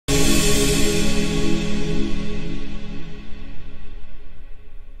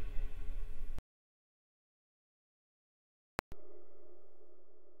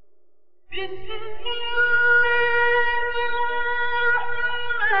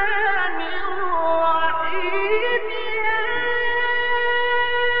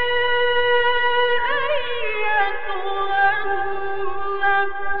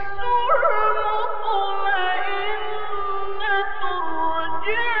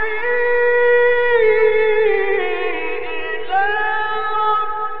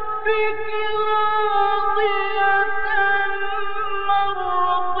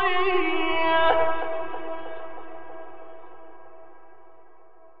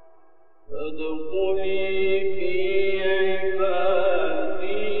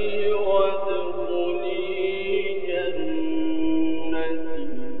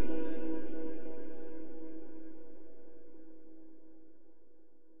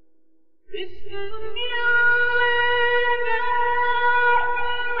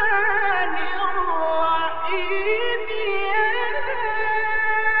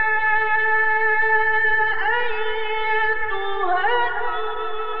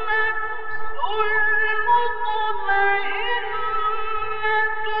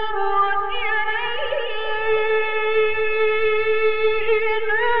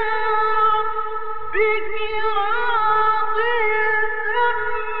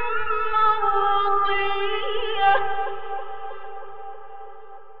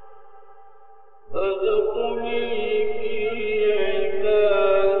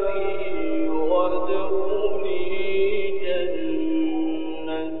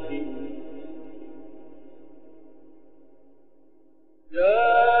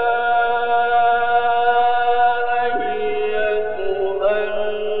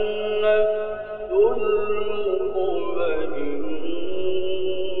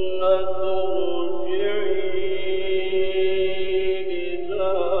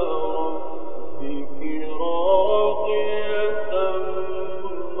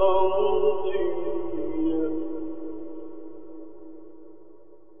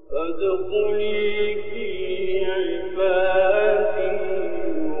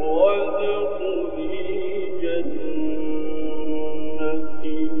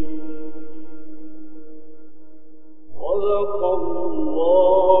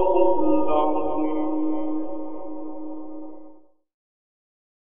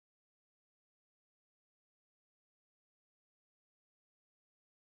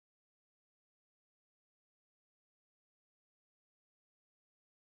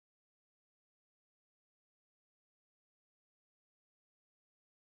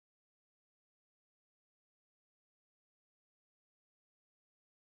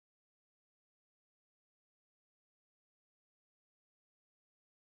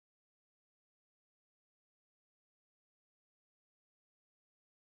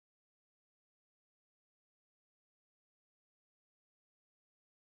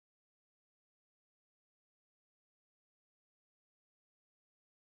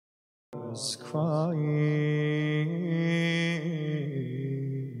Was crying,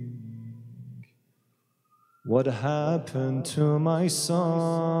 what happened to my son?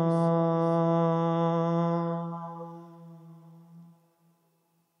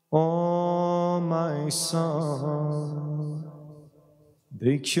 Oh, my son,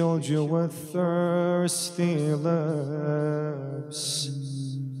 they killed you with thirsty lips.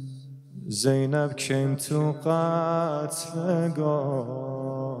 Zainab came to Qatlagar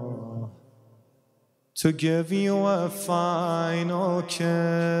to give you a final kiss.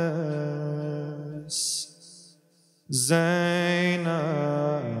 Zainab's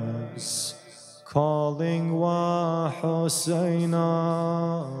calling Wa Husayna.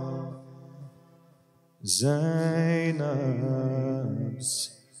 Zainab's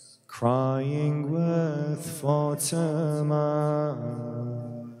crying with Fatima.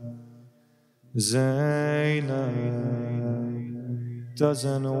 Zainab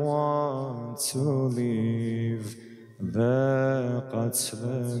doesn't want to leave the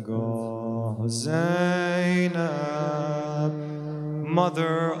Qatlagar. Zainab,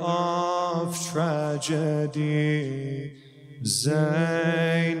 mother of tragedy.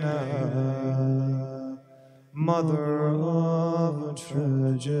 Zainab, mother of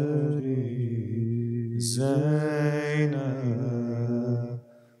tragedy. Zainab,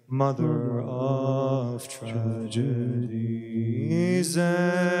 mother of tragedy.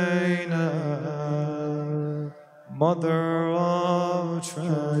 Zainab, mother of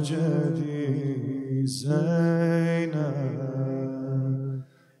tragedy. Zainab,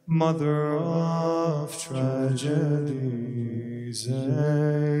 mother of tragedy.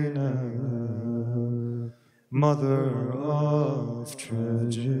 Zainab, mother of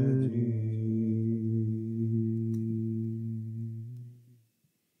tragedy.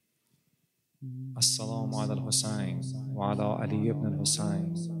 السلام على الحسين وعلى علي بن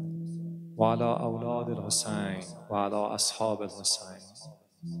الحسين وعلى أولاد الحسين وعلى أصحاب الحسين.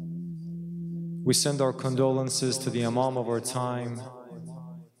 We send our condolences to the Imam of our time,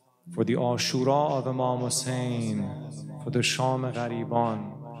 for the Ashura of Imam Hussein, for the Sham-e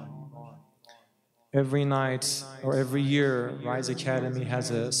Ghariban. Every night or every year, Rise Academy has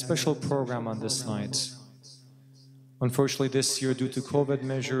a special program on this night. Unfortunately, this year, due to COVID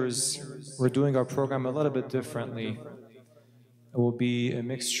measures, we're doing our program a little bit differently. It will be a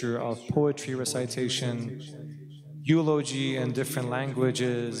mixture of poetry recitation, eulogy in different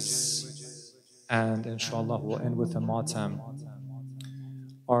languages, and inshallah we'll end with a matam.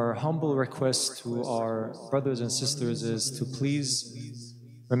 Our humble request to our brothers and sisters is to please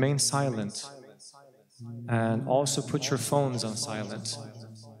remain silent and also put your phones on silent.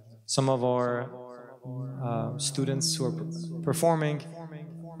 Some of our students who are performing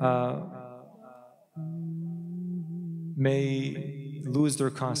may lose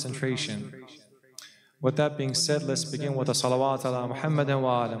their concentration. With that being said, let's begin with a salawat ala Muhammad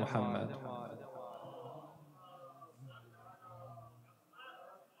wa ala Muhammad.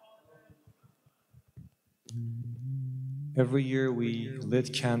 Every year we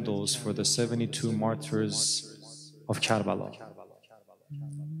lit candles for the 72 martyrs of Karbala.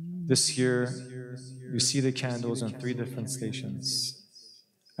 This year you see the candles in 3 different stations.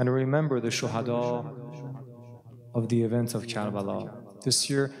 And remember the shuhada of the event of Karbala. This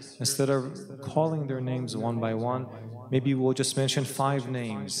year, instead of calling their names one by one, maybe we'll just mention 5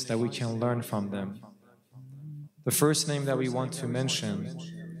 names that we can learn from them. The first name that we want to mention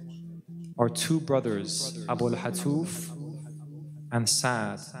are 2 brothers, Abu al-Hatuf and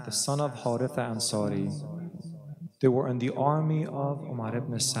Sa'd, the son of Haritha Ansari. They were in the army of Umar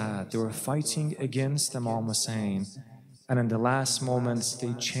ibn Sa'd. They were fighting against Imam Hussein. And in the last moments,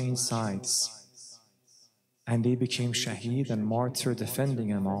 they changed sides. And they became shaheed and martyr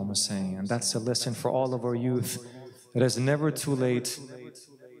defending Imam Hussein. And that's a lesson for all of our youth. It is never too late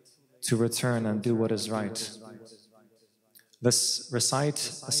to return and do what is right. Let's recite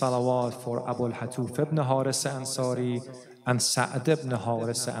a salawat for Abu al-Hatuf ibn Harisa Ansari and Sa'd ibn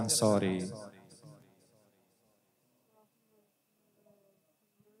Harisa Ansari.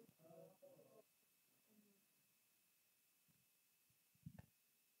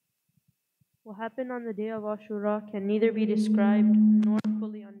 What happened on the day of Ashura can neither be described nor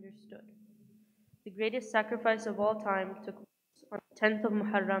fully understood. The greatest sacrifice of all time took place on the 10th of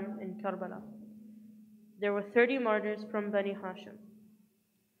Muharram in Karbala. There were 30 martyrs from Bani Hashim.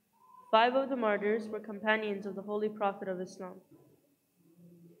 5 of the martyrs were companions of the Holy Prophet of Islam.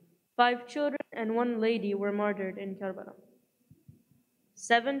 5 children and 1 lady were martyred in Karbala.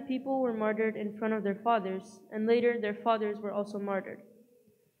 7 people were martyred in front of their fathers, and later their fathers were also martyred.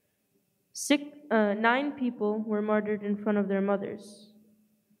 9 people were martyred in front of their mothers.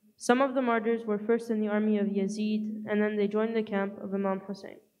 Some of the martyrs were first in the army of Yazid, and then they joined the camp of Imam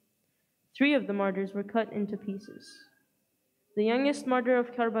Hussein. 3 of the martyrs were cut into pieces. The youngest martyr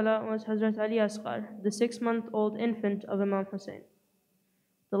of Karbala was Hazrat Ali Asghar, the 6-month-old infant of Imam Hussein.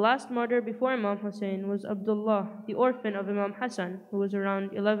 The last martyr before Imam Hussein was Abdullah, the orphan of Imam Hassan, who was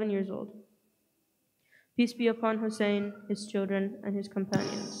around 11 years old. Peace be upon Hussein, his children, and his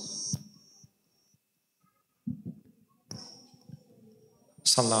companions.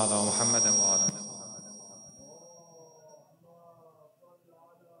 Sallallahu ala Muhammad wa ala.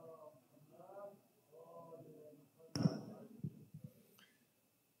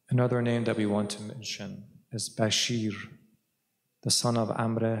 Another name that we want to mention is Bashir, the son of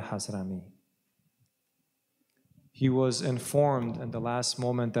Amr Hazrami. He was informed in the last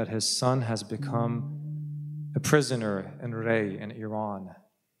moment that his son has become a prisoner in Ray in Iran.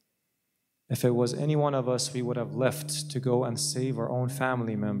 If it was any one of us, we would have left to go and save our own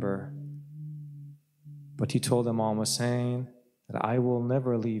family member. But he told Imam Hussein that I will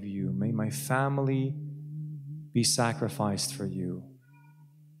never leave you. May my family be sacrificed for you.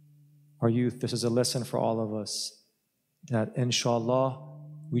 Our youth, this is a lesson for all of us, that inshallah,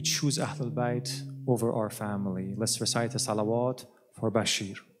 we choose Ahlul Bayt over our family. Let's recite a salawat for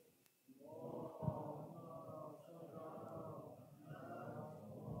Bashir.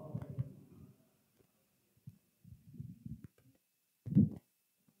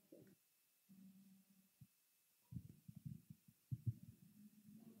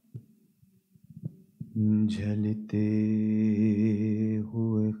 जलते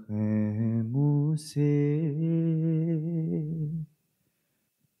हुए खैमों से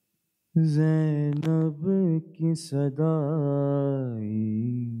زینب کی صدائی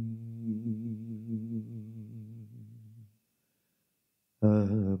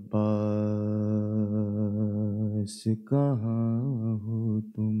عباس کہاں ہو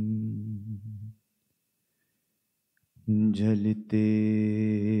تم، جلتے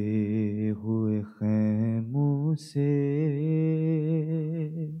ہوئے خیموں سے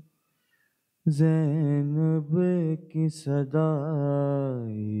زینب کی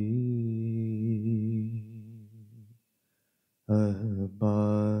صدائی عباس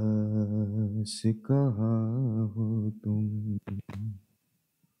کہاں ہو تم،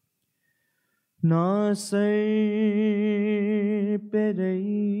 نہ سر پہ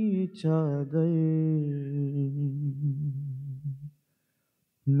رہی چادر،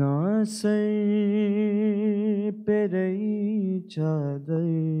 نہ سر پہ رہی چادر،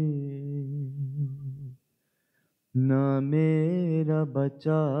 نہ میرا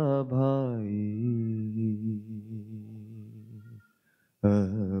بچا بھائی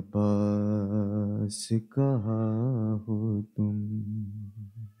عباس کہاں ہو تم،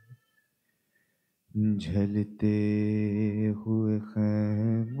 جھلتے ہوئے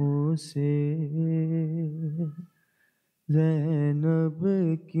خیموں سے زینب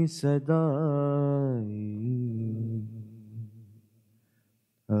کی صدائی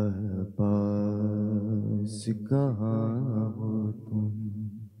عباس کہاں ہو تم،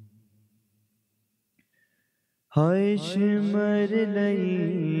 ہائے شمر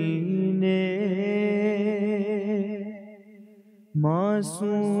لینے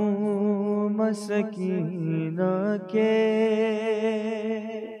معصوم سکینہ کے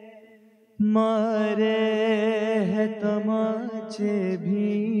مارے ہے تماچے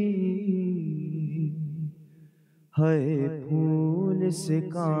بھی، ہے پھول سے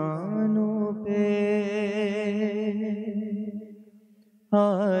کانوں پہ آ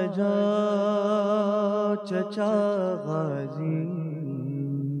جا چچا غازی،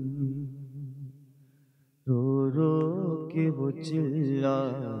 رو رو کے وہ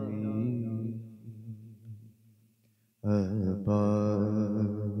چلائی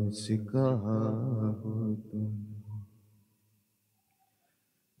عباس کہاں ہو تم،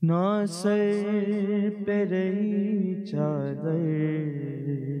 نہ سر پہ رہی چادر،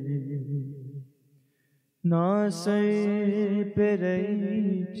 نہ سر پہ رہی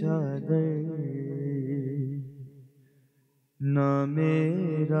چادر، نہ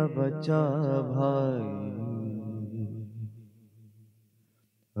میرا بچا بھائی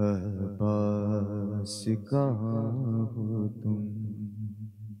عباس کہاں ہو تم،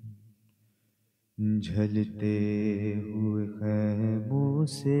 جھلتے ہوئے خیموں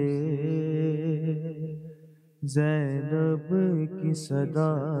سے زینب کی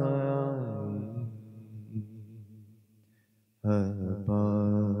صدائی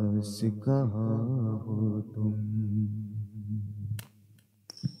عباس کہاں ہو تم.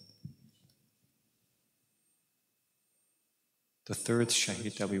 The third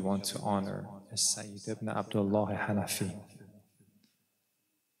Shaheed that we want to honor is Sayyid ibn Abdullah Hanafi.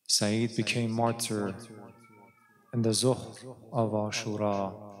 Sayyid became martyr in the Zuhr of Ashura,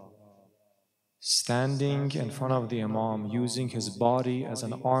 standing in front of the Imam, using his body as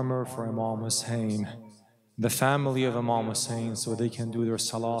an armor for Imam Hussein, the family of Imam Hussein, so they can do their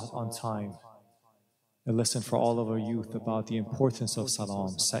salah on time. And listen for all of our youth about the importance of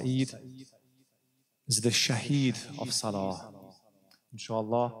salam. Sayyid is the Shaheed of salah.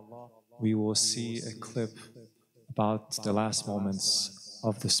 Inshallah, we will see a clip about the last moments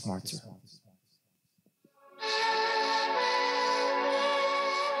of this martyr.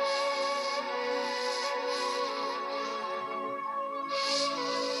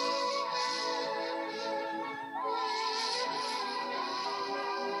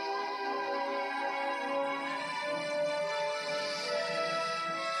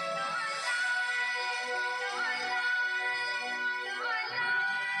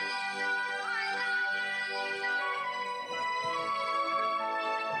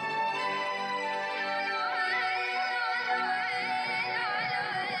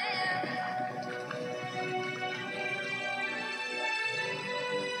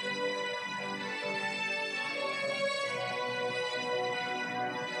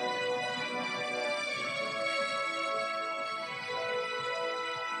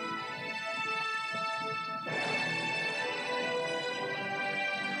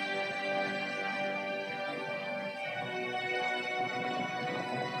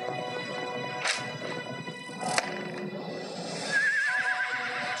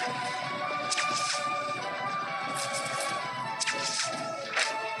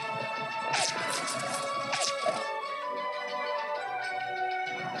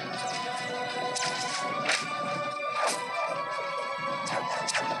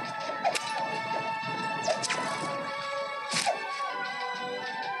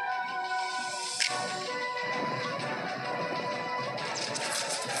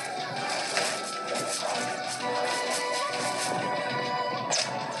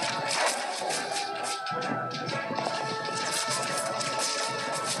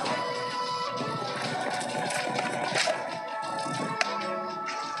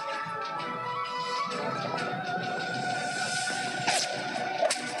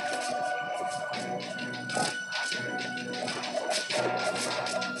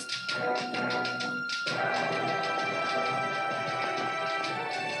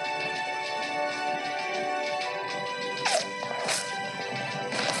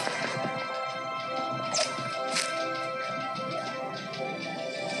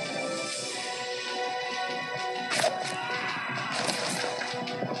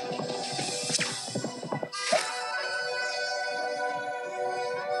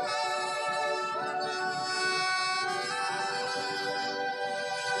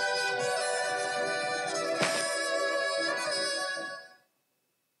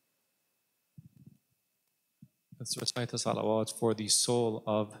 Let's recite a salawat for the soul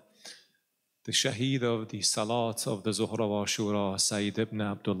of the shaheed of the salat of the Zuhra wa Ashura, Sayyid ibn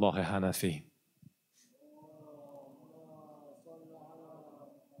Abdullah Hanafi.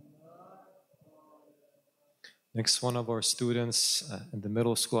 Next, one of our students in the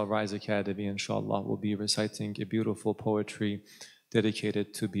middle school of Rise Academy, inshallah, will be reciting a beautiful poetry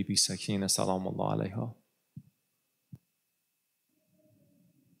dedicated to Bibi Sakina, salamullah alayha.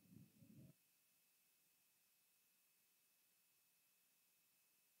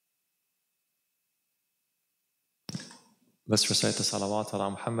 Let's recite the salawat ala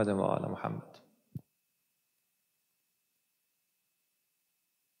Muhammad wa ala Muhammad.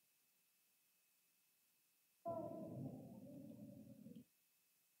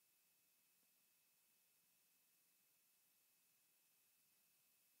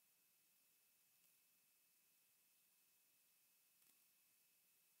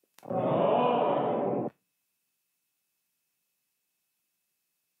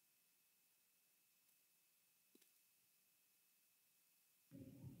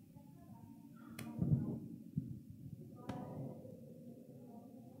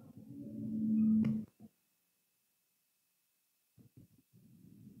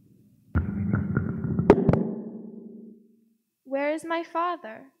 Where is my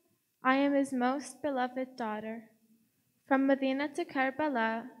father? I am his most beloved daughter. From Medina to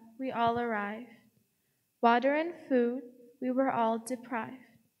Karbala, we all arrived. Water and food, we were all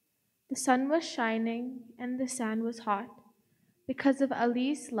deprived. The sun was shining and the sand was hot. Because of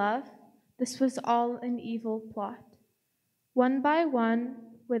Ali's love, this was all an evil plot. One by one,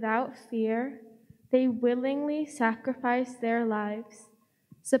 without fear, they willingly sacrificed their lives,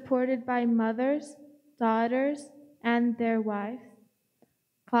 supported by mothers, daughters, and their wives.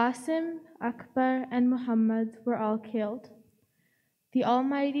 Qasim, Akbar, and Muhammad were all killed. The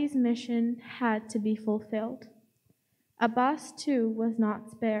Almighty's mission had to be fulfilled. Abbas, too, was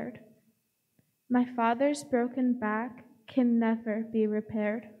not spared. My father's broken back can never be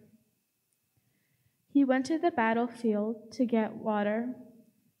repaired. He went to the battlefield to get water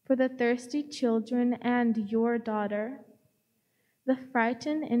for the thirsty children and your daughter. The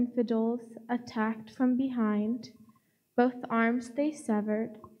frightened infidels attacked from behind. Both arms they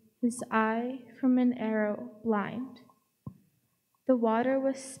severed, his eye from an arrow blind. The water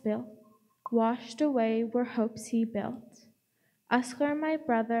was spilt, washed away were hopes he built. Asghar, my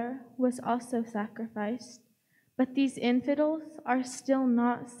brother, was also sacrificed, but these infidels are still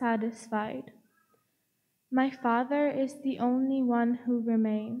not satisfied. My father is the only one who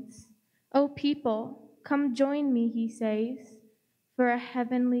remains. O people, come join me, he says, for a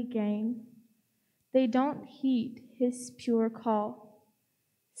heavenly gain. They don't heed his pure call.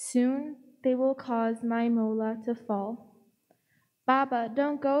 Soon they will cause my Mola to fall. Baba,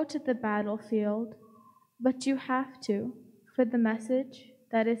 don't go to the battlefield, but you have to, for the message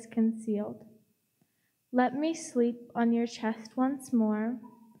that is concealed. Let me sleep on your chest once more.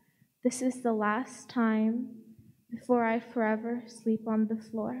 This is the last time before I forever sleep on the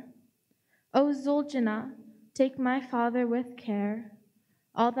floor. O Zuljana, take my father with care.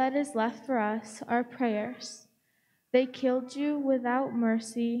 All that is left for us are prayers. They killed you without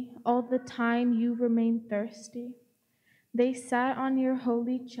mercy all the time you remained thirsty. They sat on your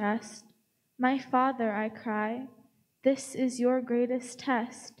holy chest. My father, I cry, this is your greatest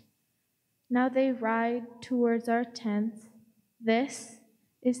test. Now they ride towards our tents. This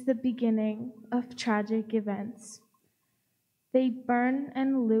is the beginning of tragic events. They burn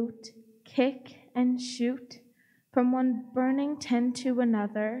and loot, kick and shoot, from one burning tent to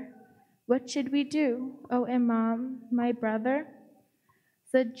another. What should we do, O Imam, my brother?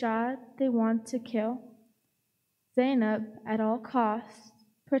 Sajjad they want to kill. Zainab, at all costs,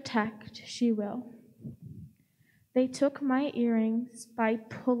 protect she will. They took my earrings by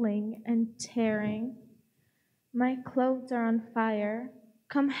pulling and tearing. My clothes are on fire.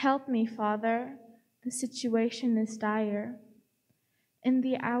 Come help me, Father. The situation is dire. In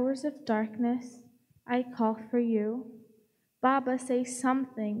the hours of darkness, I call for you. Baba, say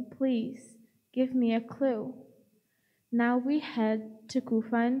something, please. Give me a clue. Now we head to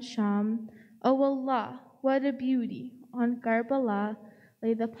Kufa and Sham. Oh Allah, what a beauty! On Karbala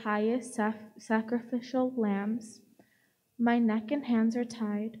lay the pious sacrificial lambs. My neck and hands are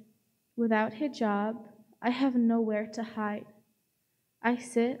tied. Without hijab, I have nowhere to hide. I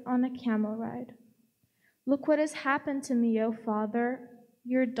sit on a camel ride. Look what has happened to me, O Father,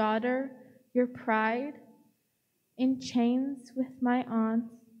 your daughter, your pride. In chains with my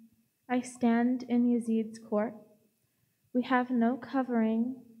aunts, I stand in Yazid's court. We have no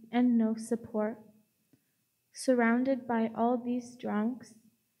covering and no support. Surrounded by all these drunks,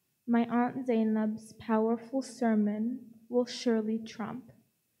 My Aunt Zainab's powerful sermon will surely trump.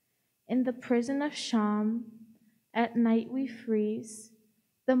 In the prison of Sham, at night we freeze.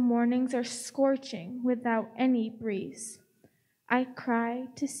 The mornings are scorching without any breeze. I cry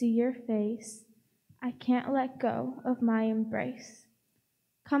to see your face. I can't let go of my embrace.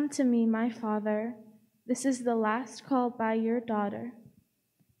 Come to me, my father. This is the last call by your daughter.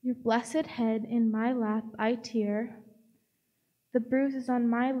 Your blessed head in my lap I tear. The bruises on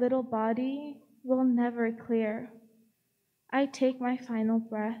my little body will never clear. I take my final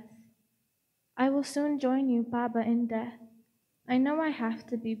breath. I will soon join you, Baba, in death. I know I have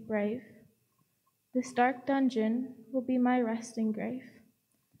to be brave. This dark dungeon will be my resting grave.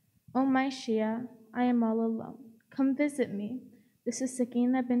 Oh, my Shia, I am all alone. Come visit me. This is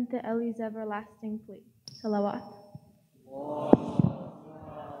Sakina bint Ali's everlasting plea. Salawat.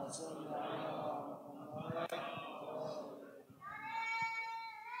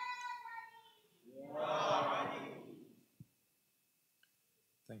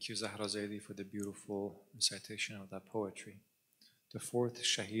 Thank you, Zahra Zaidi, for the beautiful recitation of that poetry. The fourth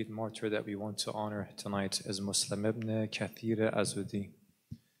Shaheed martyr that we want to honor tonight is Muslim ibn Kathir Azudi.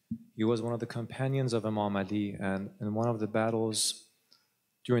 He was one of the companions of Imam Ali, and in one of the battles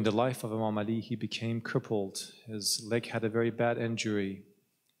during the life of Imam Ali, he became crippled. His leg had a very bad injury.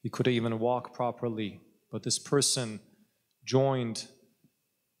 He couldn't even walk properly. But this person joined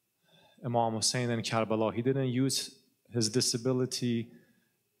Imam Hussein in Karbala. He didn't use his disability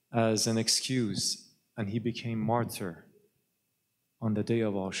as an excuse, and he became martyr on the day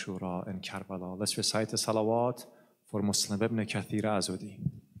of Ashura in Karbala. Let's recite the salawat for Muslim ibn Kathir Azudi.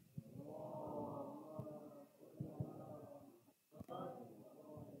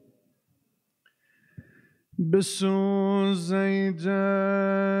 بسوز ای دل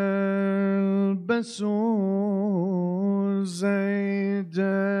بسوز ای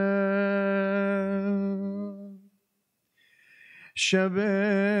دل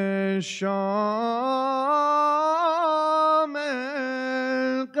شب شام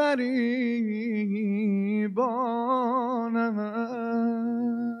غریبان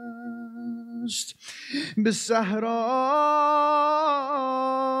است به صحرا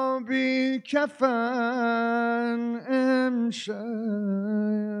بی کفن امشب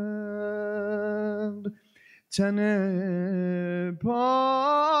تن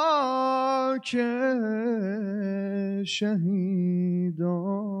پاک شهیدان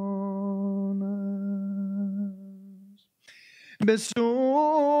است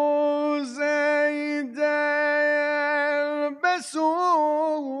بسوز ای دل بسوز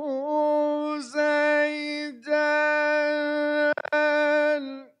ای دل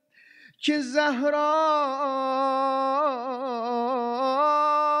که زهرا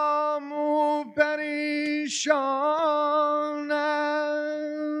مو پریشان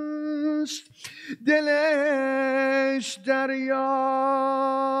است دلش دریای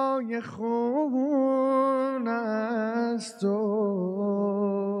خون است و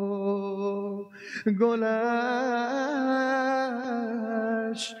گلش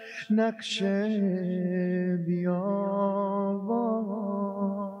نقش بیابان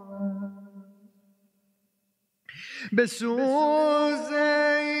بسوز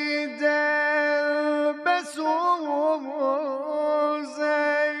ای دل بسوز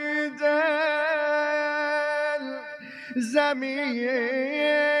ای دل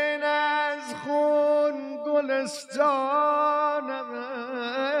زمین از خون گلستان است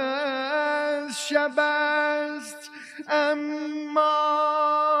شب است اما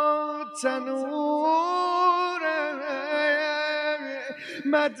تنور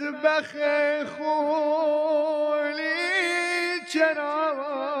مطبخ خولی چراغان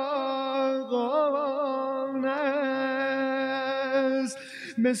است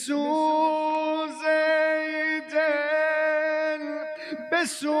بسوز ای دل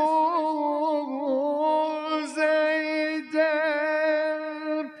بسوز ای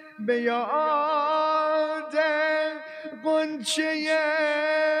دل به یاد غنچه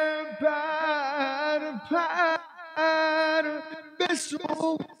پر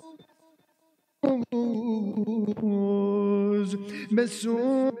بسوز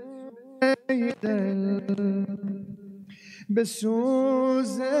بسوز ای دل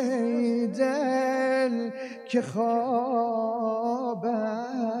بسوز ای دل که خوابش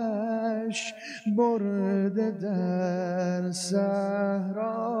برده در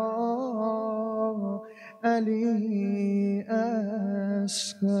صحرا علی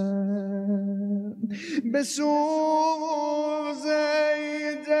اصغر بسوز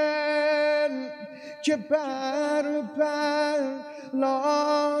ای دل که پر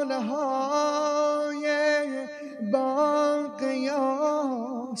لاله های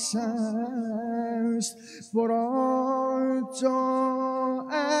باقیان است فرات و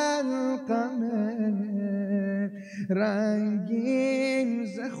القم رنگین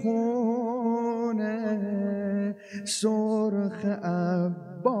ز خون سرخ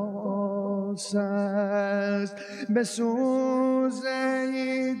عباس است. بسوز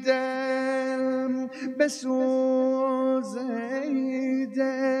ای دل بسوز ای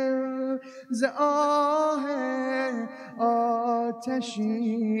دل ز آه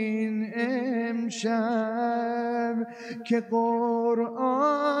آتشین امشب که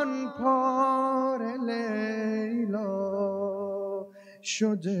قرآن پار لیلا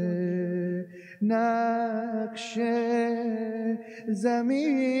شده نقش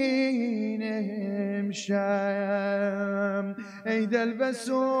زمین امشب. ای دل بسوز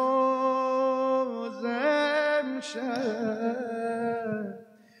امشب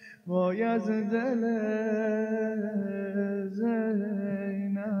وای از دل زینب.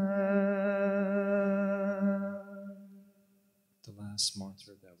 The last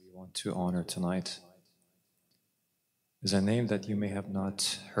martyr that we want to honor tonight is a name that you may have not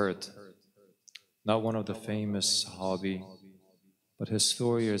heard. Not one of the famous Sahabi, but his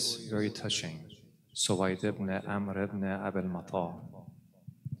story is very touching. Suwayd ibn Amr ibn Abil Mata.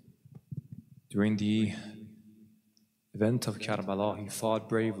 During the event of Karbala, he fought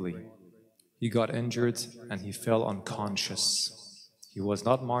bravely. He got injured and he fell unconscious. He was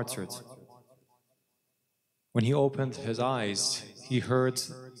not martyred. When he opened his eyes, he heard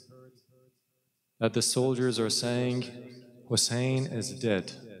that the soldiers are saying, Hussein is dead.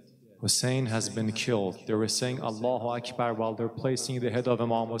 Hussein has been killed. They were saying Allahu Akbar while they're placing the head of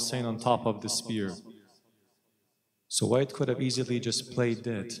Imam Hussein on top of the spear. So Suwayd could have easily just played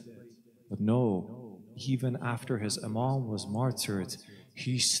dead. But no, even after his Imam was martyred,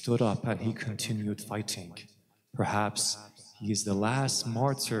 he stood up and he continued fighting. Perhaps he is the last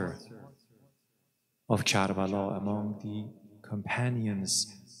martyr of Karbala among the companions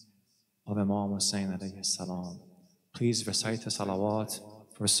of Imam Hussein alayhi salam. Please recite the salawat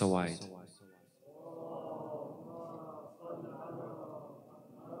for Suwayd.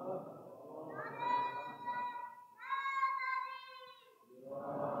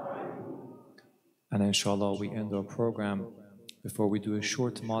 And inshallah, we end our program before we do a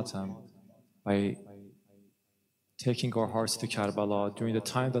short matam by taking our hearts to Karbala. During the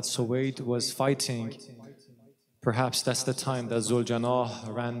time that Suwayd was fighting, perhaps that's the time that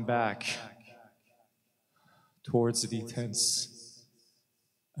Zuljanah ran back towards the tents,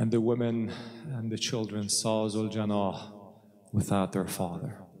 and the women and the children saw Zuljanah without their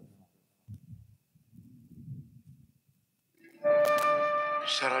father.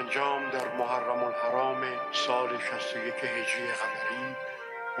 سرانجام در محرم الحرام سال 61 هجری قمری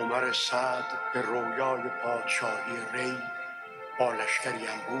عمر سعد به رویای پادشاهی ری با لشکری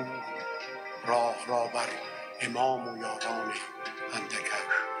انبوه راه را بر امام و یاران اندکش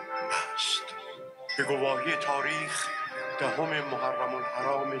بست. به گواهی تاریخ دهم محرم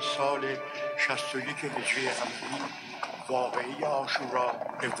الحرام سال 61 هجری قمری واقعه عاشورا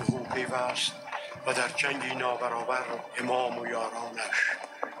به وقوع پیوست و در جنگی نابرابر امام و یارانش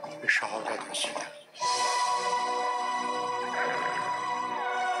به شهادت رسیدند.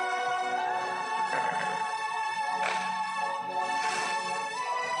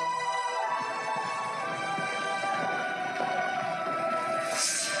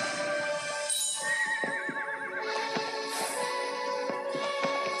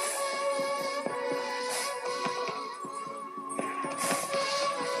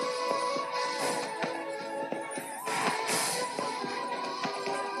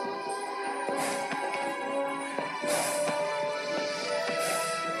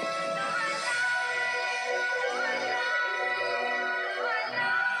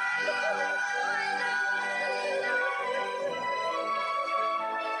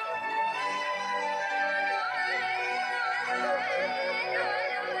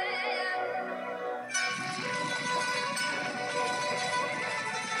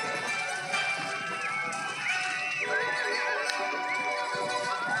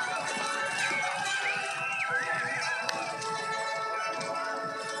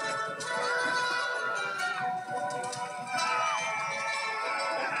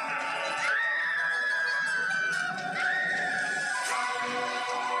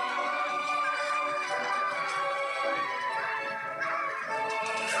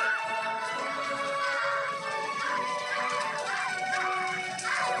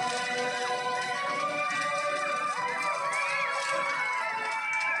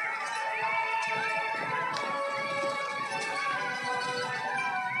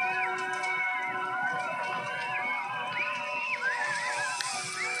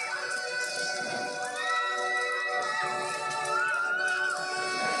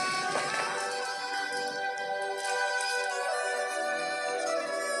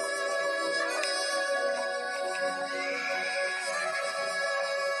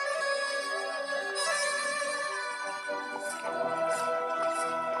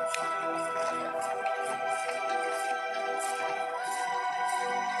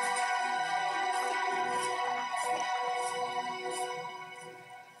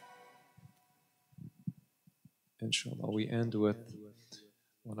 inshallah, we end with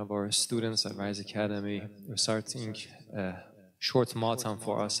one of our students at Rise Academy reciting a short matam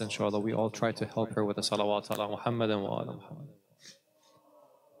for us, inshallah. We all try to help her with the salawat ala Muhammad and wa ala Muhammad.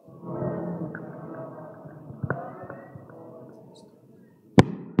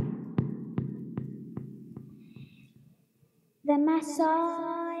 The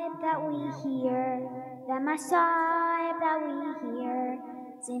Masaib that we hear, the Masaib that we hear,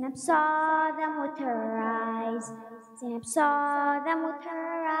 Zainab saw them with her eyes, Zainab saw them with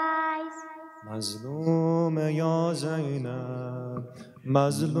her eyes. مظلوم یا زینب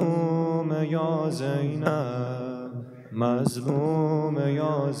مظلوم یا زینب مظلوم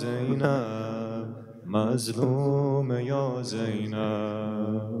یا زینب مظلوم یا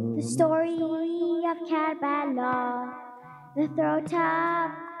زینب. The story of Karbala, the throat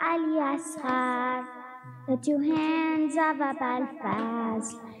of Ali Asghar, the two hands of Abul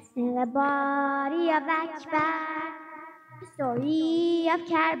Fazl, and the body of Akbar. The story of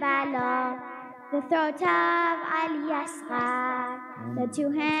Karbala, the throat of Ali Asghar, the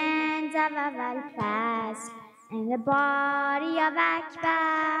two hands of Abul Fazl, and the body of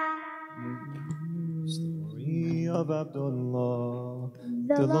Akbar. Story of Abdullah,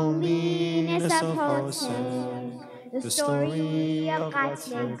 The loneliness of Hussein, the story of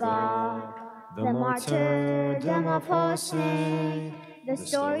Qatl-e-Gah, the martyrdom of Hussein, the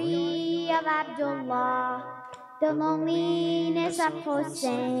story of Abdullah, the loneliness of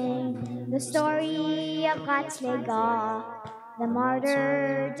Hussein, the story of Qatl-e-Gah, the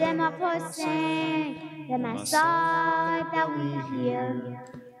martyrdom of Hussein, the Masaib that we hear,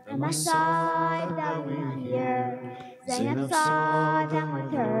 the Masaib that we hear. Zainab saw them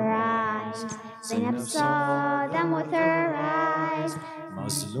with her eyes, Zainab saw them with her eyes.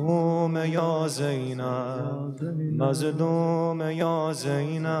 مظلوم یا زینب مظلوم یا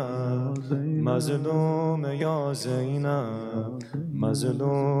زینب مظلوم یا زینب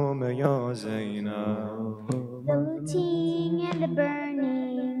مظلوم یا زینب. The looting and the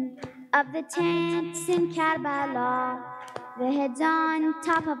burning of the tents in Karbala, the heads on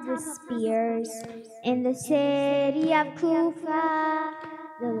top of the spears in the city of Kufa,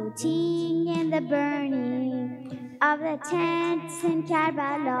 the looting and the burning of the tents in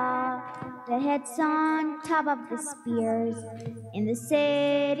Karbala, the heads on top of the spears in the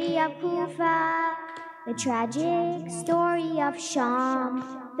city of Kufa, the tragic story of Sham,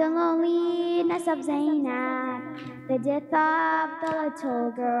 the loneliness of Zainab, the death of the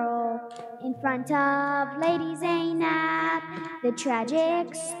little girl in front of Lady Zainab, the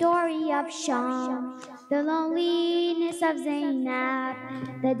tragic story of Sham, the loneliness of Zainab,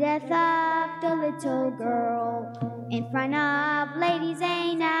 the death of the little girl in front of Lady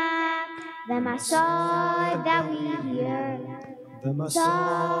Zainab, the Masaib that we hear, The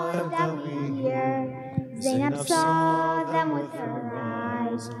Masaib that we hear. Zainab saw them with her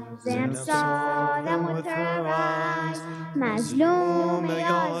eyes, Zainab saw them with her eyes. Mazloom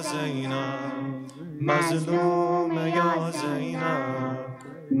ya Zainab, Mazloom ya Zainab,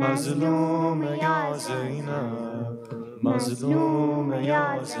 Mazloom ya Zainab, Mazloom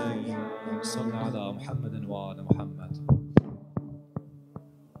ya Zainab. صل على محمد وعلى محمد.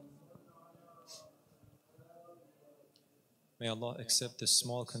 May Allah accept this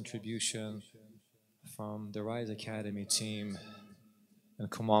small contribution from the Rise Academy team in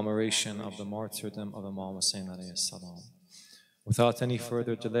commemoration of the martyrdom of Imam Hussein alayhi salam. Without any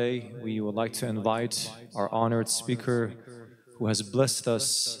further delay, we would like to invite our honored speaker who has blessed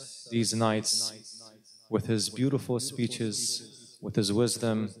us these nights with his beautiful speeches, with his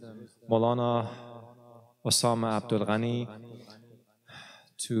wisdom, Maulana Osama Abdul Ghani,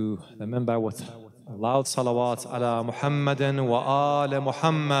 to the member with loud salawat ala Muhammadin wa ala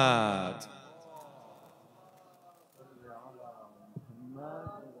Muhammad.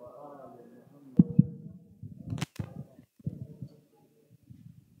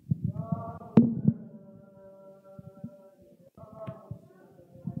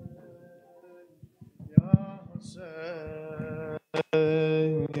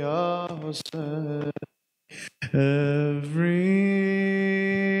 Ya Hussein, every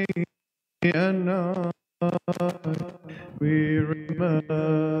night we remember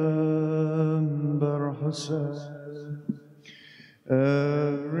Hussein.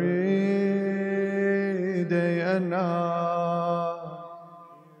 Every day and night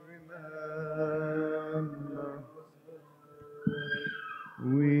we remember.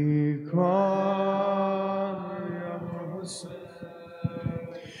 We call Ya Hussein,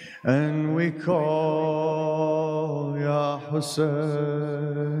 and we call Ya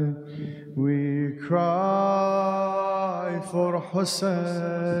Hussein. We cry for Hussein.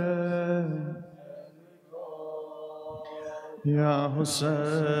 Ya Hussein,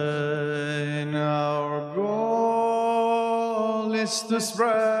 our goal is to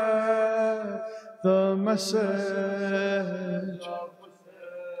spread the message.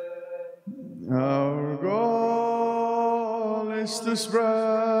 Our goal is to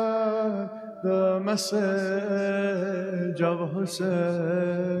spread the message of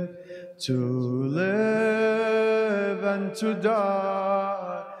Hussein, to live and to die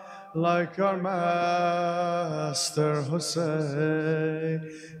like our master Hussein,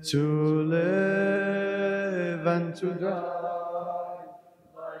 to live and to die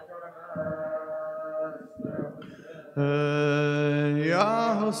like our master.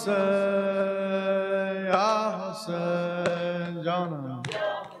 Ya Hussein, Ya Hussein, Jana.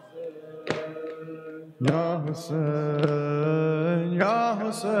 Ya Hussein, Ya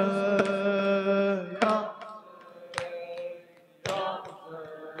Hussein, Ya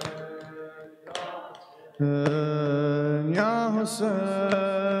Ya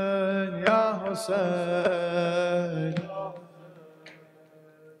Hussein, Ya Hussein.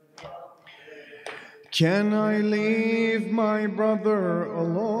 Can I leave my brother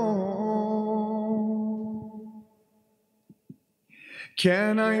alone?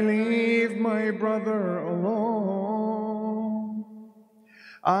 Can I leave my brother alone?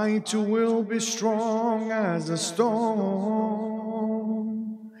 I too will be strong as a stone.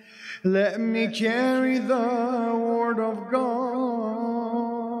 Let me carry the word of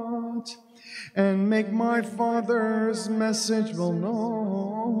God and make my Father's message well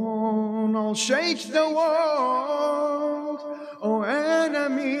known. I'll shake the world, oh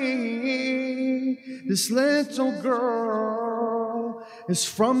enemy. This little girl is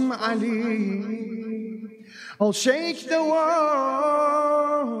from Ali. I'll shake the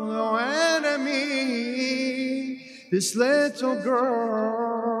world, oh enemy. This little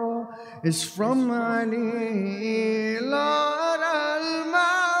girl is from Ali. La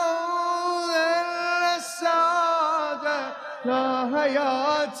al-maut al-sada la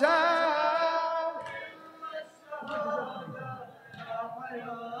hayata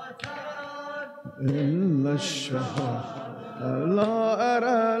إلا الشهر لا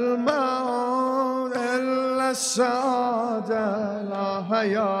أرى الموت إلا السعادة لا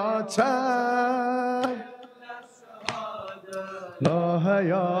حياة لا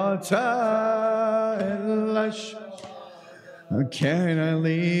حياة إلا الشهر. Can I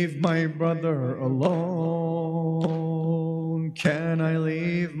leave my brother alone? Can I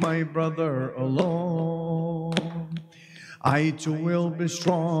leave my brother alone? I too will be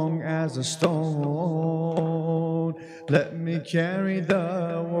strong as a stone. Let me carry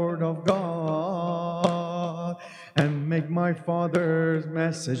the word of God and make my Father's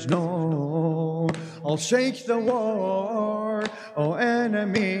message known. I'll shake the world, oh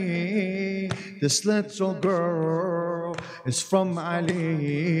enemy. This little girl is from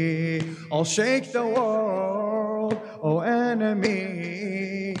Ali. I'll shake the world, oh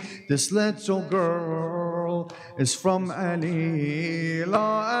enemy. This little girl is from Ali.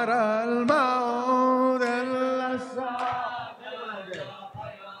 La ara al-maut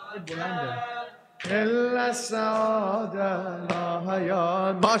إلا السعادة لا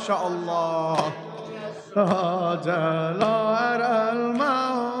حياة. ما شاء الله. لا أرى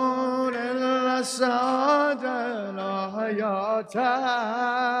الموت إلا السعادة لا حياة.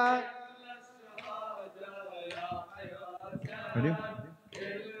 Ready?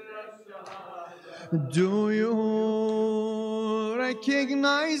 Do you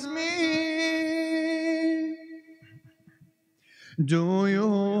recognize me? Do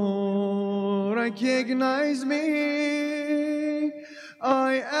you recognize me?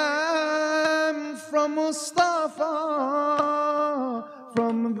 I am from Mustafa,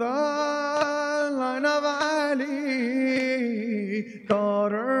 from the line of Ali,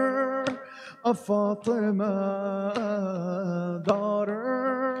 daughter of Fatima,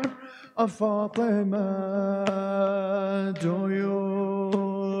 daughter of Fatima. Do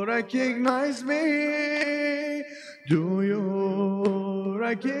you recognize me? Do you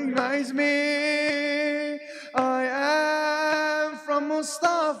recognize me? I am from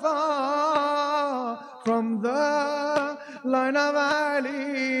Mustafa, from the line of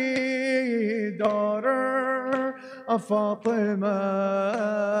Ali, daughter of Fatima,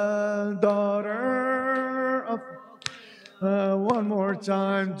 daughter of... one more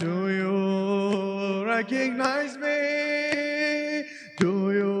time, do you recognize me?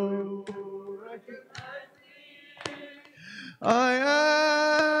 Do you recognize me? I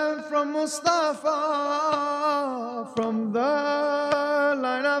am from Mustafa, from the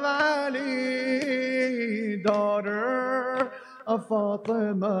line of Ali, daughter of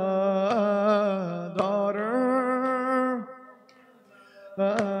Fatima, daughter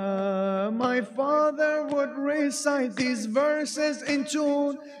My father would recite these verses in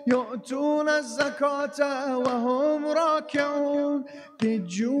tune. يؤتون الزكاة وهم راكعون.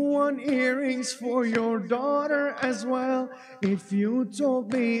 Did you want earrings for your daughter as well? If you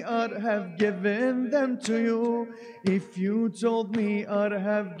told me, I'd have given them to you. If you told me, I'd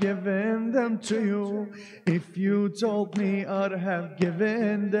have given them to you. If you told me, I'd have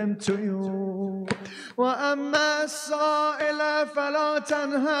given them to you. وَأَمَّا السَّائِلَ فَلَا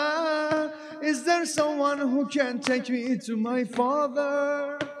تَنْهَرْ. Is there someone who can take me to my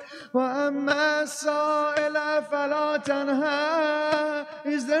father? وَأَمَّا السَّائِلَ فَلَا تَنْهَرْ.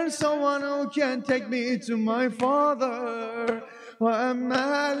 Is there someone who can take me to my father?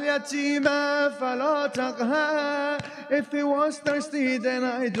 وَأَمَّا الْيَتِيمَ فَلَا تَقْهَرْ. If he was thirsty, then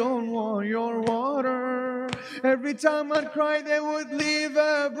I don't want your water. Every time I'd cry, they would leave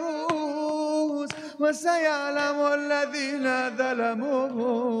a bruise. وَسَيَعْلَمُ الَّذِينَ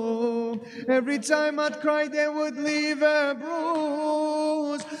ظَلَمُوا. Every time I'd cry, they would leave a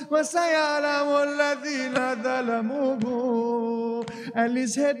bruise. وَسَيَعْلَمُ الَّذِينَ ظَلَمُوا. At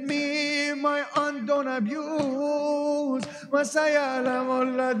least hit me, my aunt don't abuse. وَسَيَعْلَمُ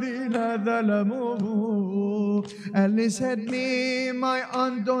الَّذِينَ ظَلَمُوا. At least hit me, my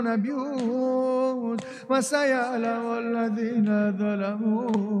aunt don't abuse. وَسَيَعْلَمُ الَّذِينَ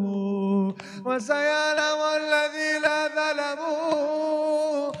ظَلَمُوا. وَسَيَعْلَمُ الَّذِينَ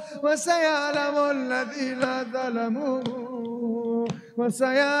ظَلَمُوا. وَسَيَعْلَمُ الَّذِينَ ظَلَمُوا.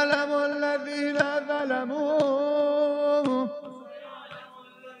 وَسَيَعْلَمُ الَّذِينَ ظَلَمُوا.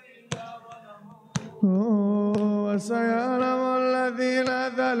 وَسَيَعْلَمُ الَّذِينَ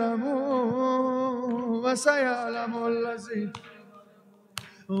ظَلَمُوا. وَسَيَعْلَمُ الَّذِينَ.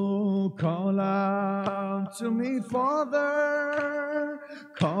 Oh, call out to me, Father.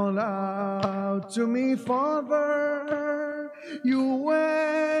 Call out to me, Father. You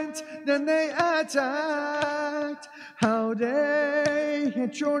went, then they attacked. How they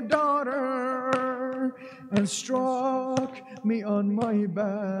hit your daughter and struck me on my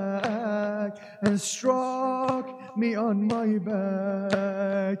back, and struck me on my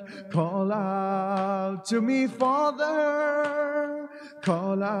back. Call out to me, Father.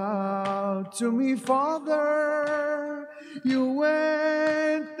 Call out to me, Father. You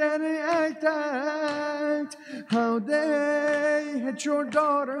went and attacked. How they hit your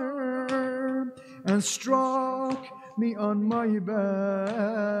daughter and struck me on my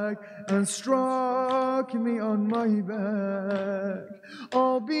back, and struck me on my back.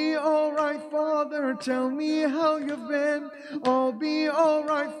 I'll be alright, Father, tell me how you've been. I'll be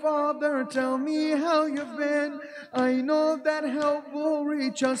alright, Father, tell me how you've been. I know that help will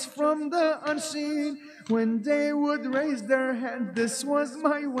reach us from the unseen. When they would raise their hand, this was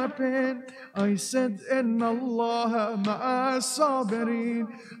my weapon. I said, Inna Allah ma'a sabirin.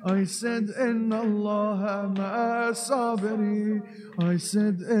 I said, Inna Allah ma'a sabirin. I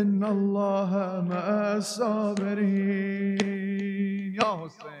said, Inna Allah ma'a sabirin. Ya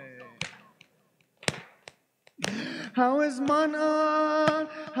Hussein. How is my aunt?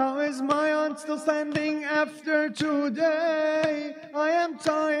 How is my aunt still standing after today? I am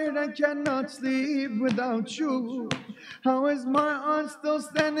tired and cannot sleep without you. How is my aunt still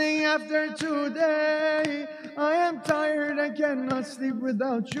standing after today? I am tired and cannot sleep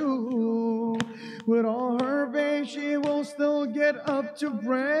without you. With all her pain, she will still get up to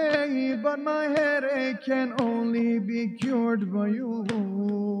pray, but my headache can only be cured by you.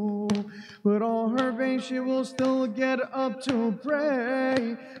 With all her pain, she will still get up to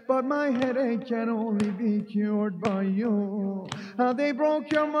pray, but my headache can only be cured by you. How they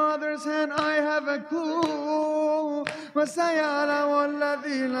broke your mother's hand, I have a clue.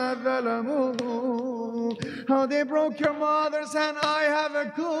 How they broke your mother's hand, I have a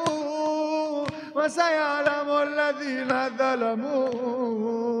clue.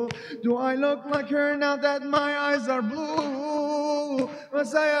 Do I look like her now that my eyes are blue?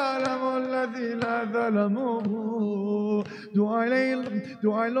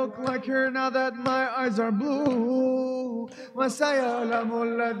 Do I look like her now that my eyes are blue? وَسَيَعْلَمُ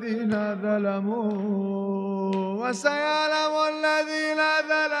الَّذِينَ ظَلَمُوا. وَسَيَعْلَمُ الَّذِينَ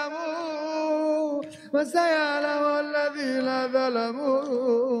ظَلَمُوا. وَسَيَعْلَمُ الَّذِينَ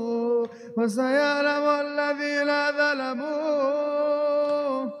ظَلَمُوا. وَسَيَعْلَمُ الَّذِينَ ظَلَمُوا.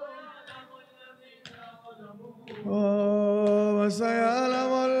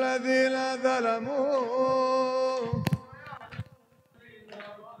 وَسَيَعْلَمُ الَّذِينَ ظَلَمُوا.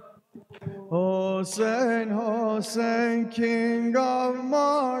 Hussein, Hussein, King of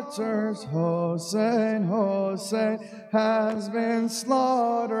martyrs. Hussein, Hussein has been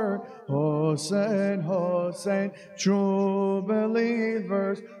slaughtered. Hussein, Hussein, true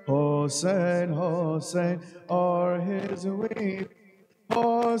believers. Hussein, Hussein are his weep.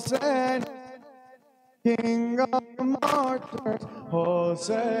 Hussein, King of martyrs.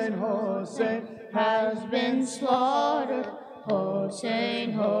 Hussein, Hussein has been slaughtered.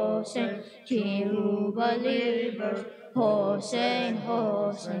 Hussein, Hussein, true believers. Hussein,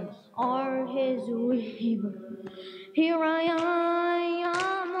 Hussein are his weavers. Here I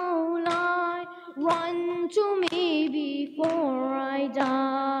am, Mawlai, run to me before I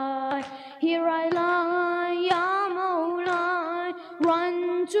die. Here I lie, Ya Mawlai,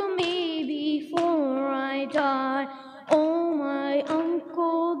 run to me before I die. Oh my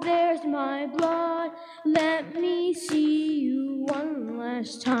uncle, there's my blood, let me see you one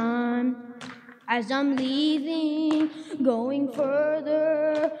last time. As I'm leaving, going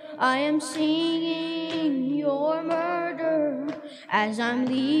further, I am singing your murder. As I'm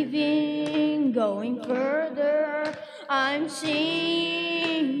leaving, going further, I'm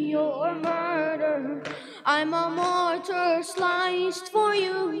singing your murder. I'm a martyr sliced for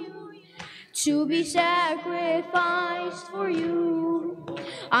you, to be sacrificed for you.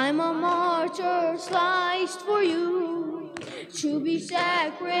 I'm a martyr sliced for you, to be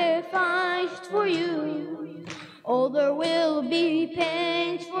sacrificed for you. Oh, there will be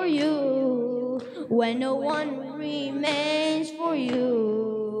pains for you when no one remains for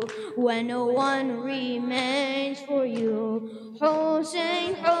you, when no one remains for you.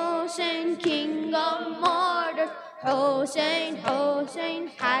 Hussein, Hussein, King of martyrs. Hussein, Hussein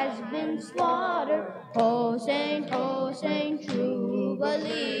has been slaughtered. Hussein, Hussein, true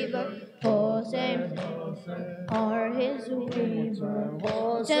believer. Hussein, are his weaver.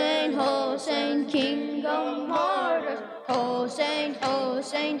 Hussein, Hussein, King of martyrs. Hussein,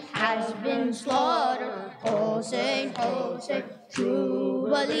 Hussein has been slaughtered. Hussein, Hussein, true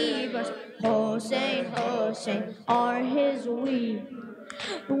believers. Hussein, Hussein are his weaver.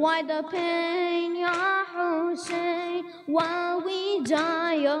 Why the pain, Ya Hussein, while we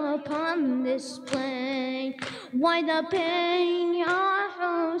die upon this plain? Why the pain, Ya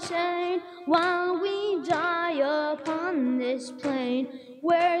Hussein, while we die upon this plain?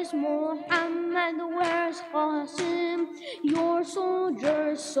 Where's Muhammad, where's Qasim? Your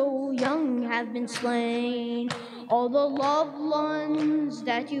soldiers so young have been slain. All the loved ones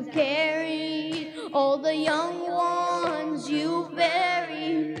that you've carried, all the young ones you've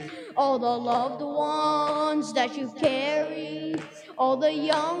buried, all the loved ones that you've carried, all the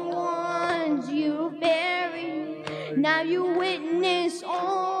young ones you've buried. Now you witness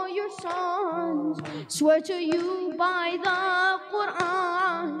all your sons swear to you by the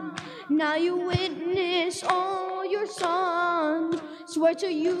Quran. Now you witness all your sons swear to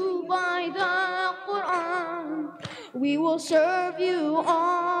you by the Quran. We will serve you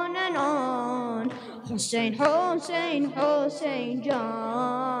on and on. Hussein, Hussein, Hussein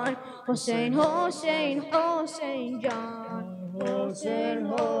John. Hussein, Hussein, Hussein John. Hussein,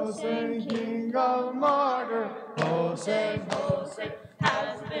 Hussein, King of martyrs. Hussein, Hussein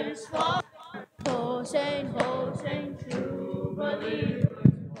has been slaughtered. Hussein, Hussein, true believer.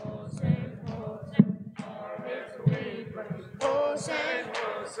 Hussein, Hussein, are his weavers. Hussein,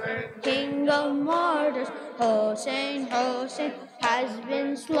 Hussein, King of martyrs. Hussein, Hussein has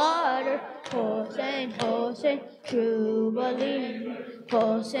been slaughtered. Hussein, Hussein, true believer.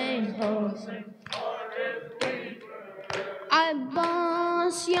 Hussein, Hussein.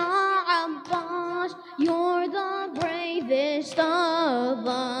 Abbas, Ya Abbas, you're the bravest of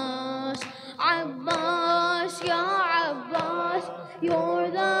us. Abbas, Ya Abbas,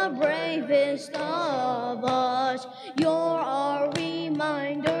 you're the bravest of us. You're our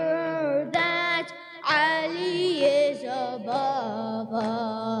reminder that Ali is above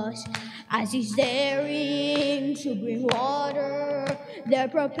us. As he's daring to bring water, they're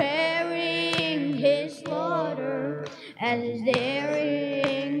preparing his slaughter. As he's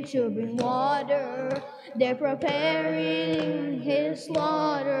daring to bring water, they're preparing his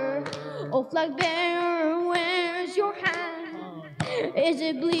slaughter. Oh, flag bearer, where's your hand? Is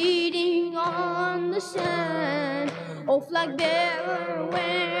it bleeding on the sand? Oh, flag bearer,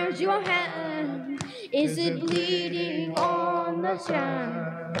 where's your hand? Is it bleeding on the sand?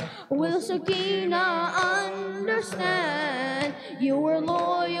 Will Sakina understand? You were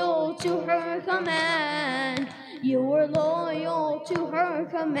loyal to her command. You were loyal to her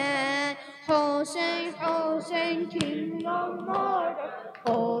command. Hussein, Hussein, King of martyrs.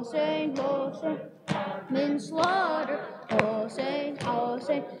 Hussein, Hussein, been slaughtered. Hussein,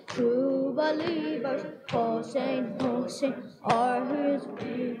 Hussein, true believers. Hussein, Hussein are his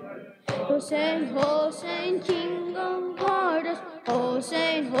believers. Hussein, Hussein, king of martyrs.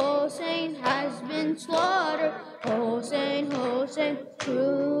 Hussein, Hussein has been slaughtered. Hussein, Hussein,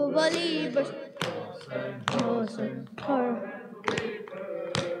 true believers. Hussein,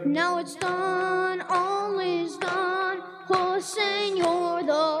 now it's done, all is done. Hussein, you're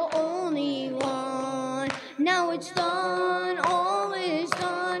the only one. Now it's done, all is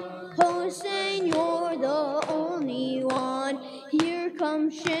done. Hussein, you're the only one. Here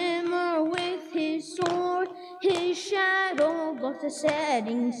comes Shimmer with his sword. His shadow blocks the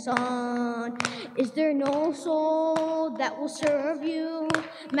setting sun. Is there no soul that will serve you?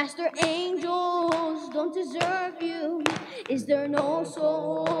 Master angels don't deserve you. Is there no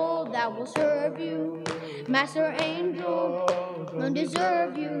soul that will serve you? Master angel don't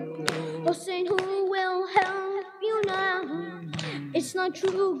deserve you. Hussein, who will help you now? It's not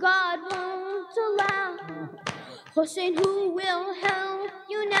true, God won't allow. Hussein, who will help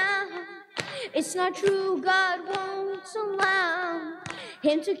you now? It's not true, God won't allow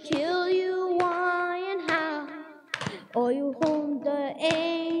him to kill you. Why and how? Oh, you whom the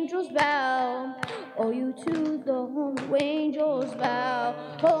angels bow. Oh, you to the whom the angels bow.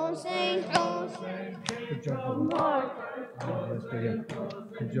 Hussein, Hussein. Good job, brother. Let's begin.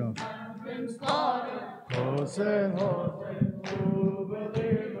 Good job. Hussein, Hussein, true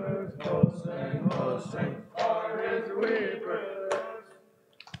believers. Hussein, Hussein are his weepers.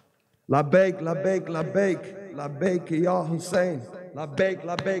 Labbaik, labbaik, labbaik, labbaik ya Hussein. Labbaik,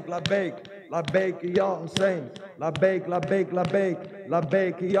 labbaik, labbaik, labbaik ya Hussein. Labbaik, labbaik, labbaik,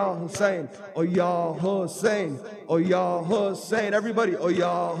 labbaik ya Hussein. Oh ya Hussein, oh ya Hussein. Everybody, oh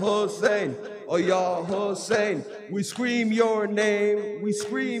ya Hussein, oh ya Hussein. We scream your name, we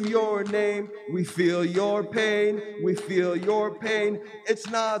scream your name. We feel your pain, we feel your pain. It's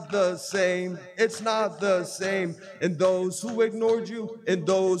not the same, it's not the same. And those who ignored you, and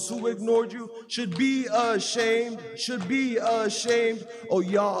those who ignored you should be ashamed, should be ashamed. Oh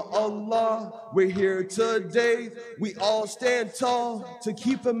ya Allah, we're here today. We all stand tall to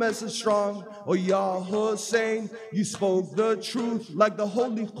keep the message strong. Oh ya Hussein, you spoke the truth like the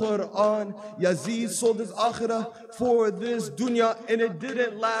Holy Quran. Yazid sold his akhirah for this dunya, and it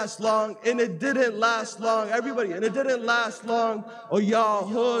didn't last long, and it didn't last long. Everybody, and it didn't last long. Oh ya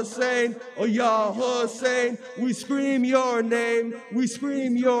Hussein, oh ya Hussein, we scream your name, we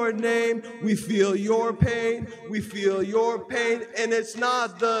scream your name. We feel your pain, we feel your pain, and it's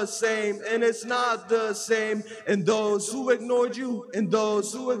not the same, and it's not the same. And those who ignored you, and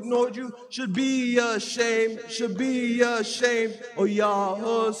those who ignored you should be ashamed, should be ashamed. Oh ya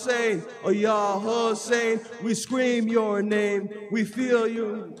Hussein, oh ya Hussein, we scream your name, we feel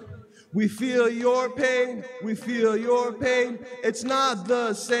you. We feel your pain, we feel your pain. It's not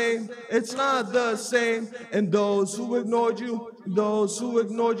the same, it's not the same. And those who ignored you, those who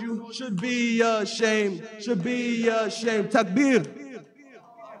ignored you should be ashamed, should be ashamed. Takbir.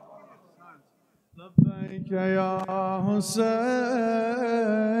 لبيك يا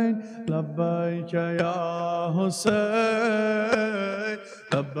حسين لبيك يا حسين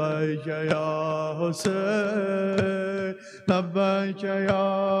لبيك يا حسين لبيك يا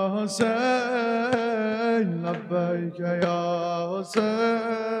حسين لبيك يا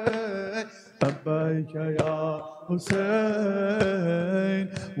حسين لبيك يا Hussein.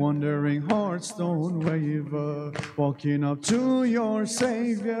 Wandering hearts don't waver, walking up to your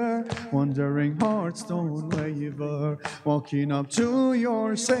Savior. Wandering hearts don't waver, walking up to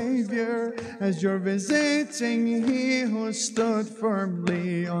your Savior. As you're visiting he who stood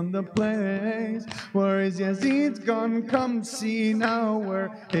firmly on the place. Where is Yazid gone? Come see now,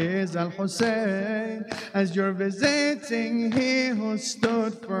 where is Al-Hussein? As you're visiting he who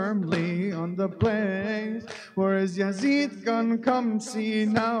stood firmly on the place. Where is Yazid gone? Come see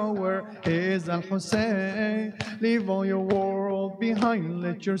now, where is Al-Hussein? Leave all your world behind,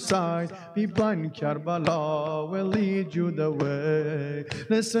 let your sight be blind. Karbala will lead you the way.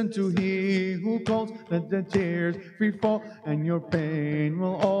 Listen to he who calls, let the tears free fall, and your pain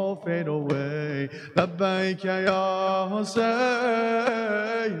will all fade away. Labbaik ya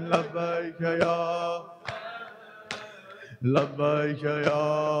Hussein, labbaik ya لبيك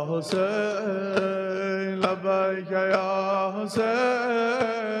يا حسين لبيك يا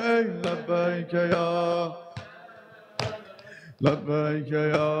حسين لبيك يا لبيك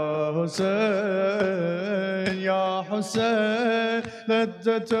يا حسين يا حسين let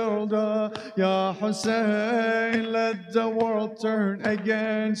the ترضى يا حسين let the world turn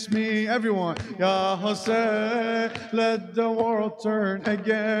against me everyone يا حسين let the world turn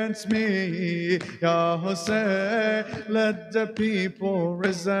against me يا حسين let the people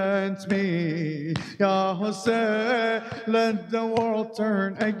resent me يا حسين let the world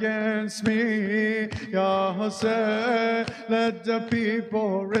turn against me يا حسين let the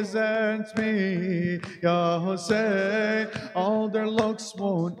people resent me Ya Hussein all their looks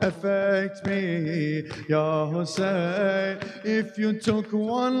won't affect me Ya Hussein if you took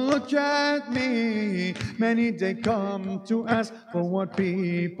one look at me many they come to ask for what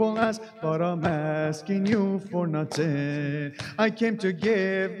people ask but I'm asking you for nothing I came to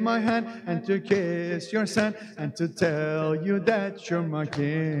give my hand and to kiss your hand and to tell you that you're my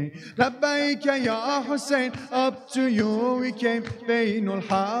king لبيك يا Hussein up to you we came بين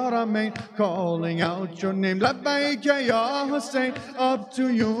الحرمين calling out your name لبيك يا Hussein up to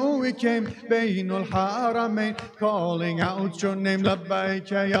you we came بين الحرمين calling out your name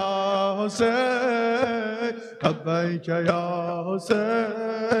لبيك يا Hussein لبيك يا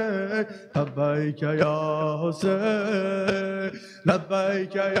Hussein لبيك يا Hussein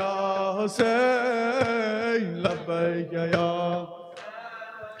لبيك يا Hussein لبيك يا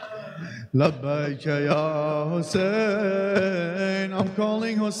لبيك يا Hussein I'm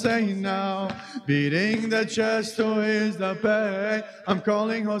calling Hussein now beating the chest who is the pain I'm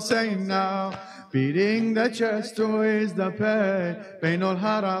calling Hussein now beating the chest who is the pain بين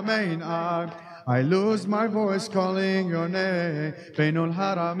الحرمين I lose my voice calling your name بين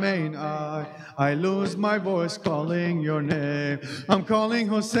الحرمين I lose my voice calling your name I'm calling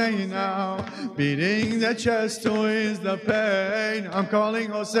Hussein now beating the chest who is the pain I'm calling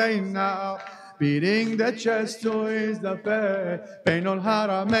Hussein now beating the chest who is the pain بين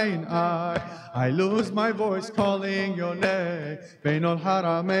الحرمين I lose my voice calling your name بين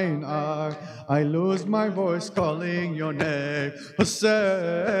الحرمين I lose my voice calling your name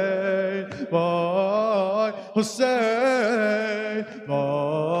Hussein boy Hussein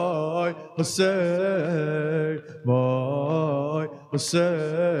boy Hussein boy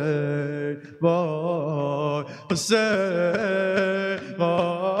Hussein boy Hussein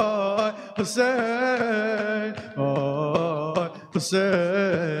boy Hussein boy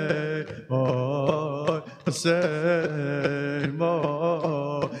Hussein boy Hussein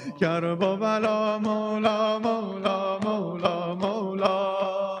boy Karbala مولا مولا مولا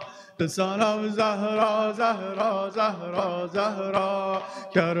مولا The son of Zahra, Zahra, Zahra, Zahra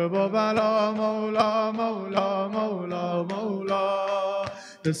Karbala مولا مولا مولا مولا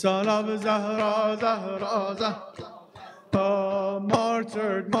The son of Zahra, Zahra, Zahra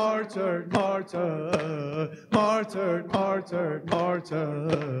martyred, martyred, martyred, martyred, martyred, martyred,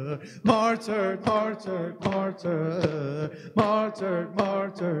 martyred, martyred, martyred, martyred,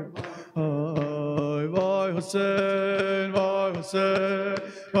 martyred. Vay Hüseyin, vay Hüseyin,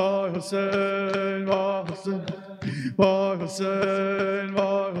 vay Hüseyin, vay Hüseyin. Vay Hüseyin,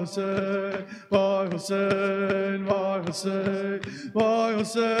 vay Hüseyin, vay Hüseyin, vay Hüseyin, vay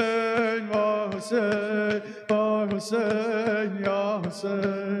Hüseyin, vay Hüseyin, vay Hüseyin, ya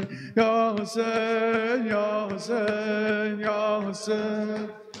Hüseyin, ya Hüseyin, ya Hüseyin, ya Hüseyin.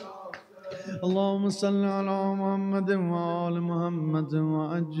 اللهم صل على محمد وآل محمد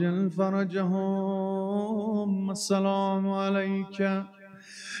وأجل فرجهم السلام عليك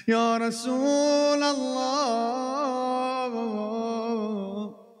يا رسول الله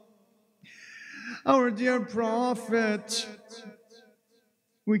Our dear Prophet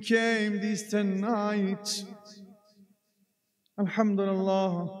we came these 10 nights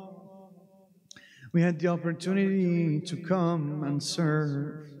Alhamdulillah we had the opportunity to come and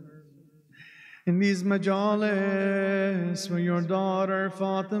serve in these majalis where your daughter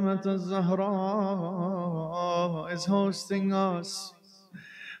Fatima al-Zahra is hosting us.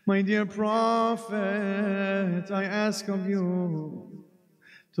 My dear Prophet, I ask of you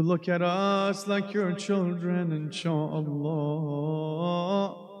to look at us like your children,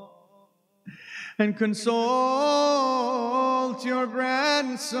 inshaAllah, and consult your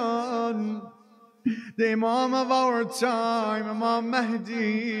grandson, the Imam of our time, Imam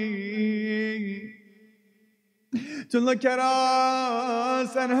Mahdi, to look at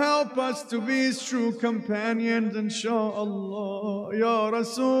us and help us to be his true companions, inshaAllah. Ya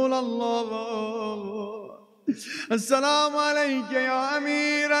Rasulallah. Assalamu alayka ya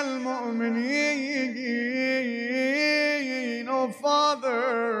Amir al-Mu'mineen, O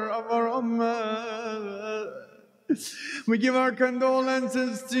Father of our Ummah. We give our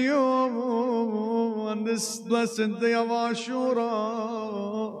condolences to you on this blessed day of Ashura.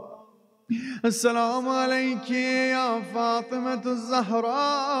 Assalamu alayki ya Fatima al-Zahra,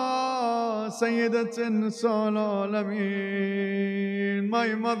 Sayyidat an-Nisa'il Alameen.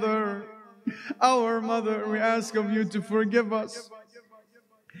 My mother, our mother, we ask of you to forgive us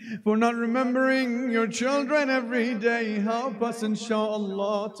for not remembering your children every day. Help us,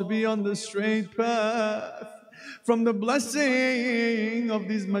 inshallah, to be on the straight path from the blessing of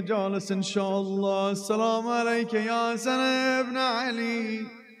these majalis, inshallah. Assalamu alayka ya Hasan ibn Ali.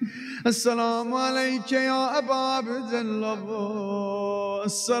 Assalamu alayka ya Aba Abdullah.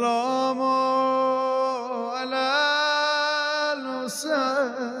 Assalamu ala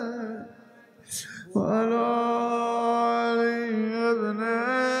al-Husayn wa ala Ali ibn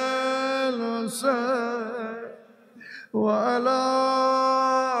al-Husayn wa ala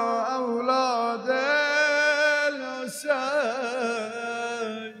awlad al-Husayn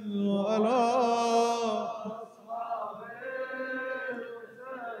wa ala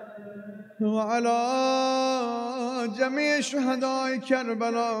وعلى جميع شهداء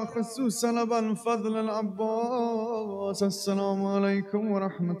كربلاء خصوصا أبا الفضل العباس. السلام عليكم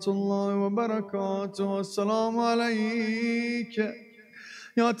ورحمة الله وبركاته. السلام عليك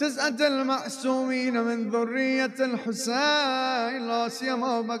يا تسعة المعصومين من ذرية الحسين، لا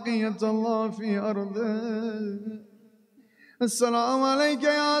سيما بقية الله في أرضه. السلام عليك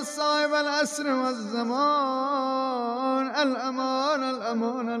يا صاحب العصر والزمان، الأمان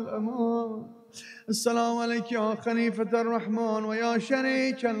الأمان الأمان. السلام عليك يا خليفة الرحمن ويا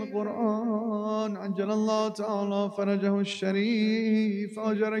شريك القرآن، عجل الله تعالى فرجه الشريف،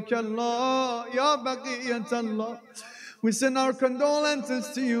 أجرك الله يا بقية الله. We send our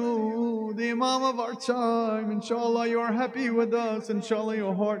condolences to you, the Imam of our time. Inshallah you are happy with us. Inshallah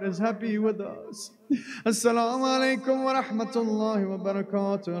your heart is happy with us. Assalamu alaikum wa rahmatullahi wa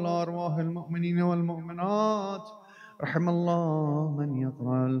barakatuh. Ila arwah al-mu'mineen wal-mu'minat. رحم الله من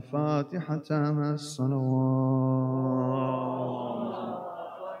يقرأ الفاتحة مع الصلوات.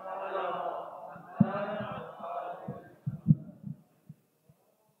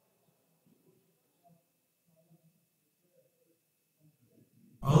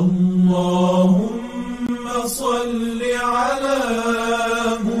 اللهم صل على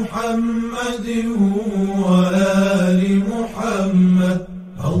محمد وآل محمد.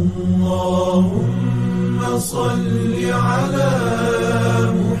 اللهم صل على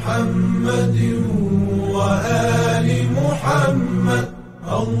محمد وآل محمد.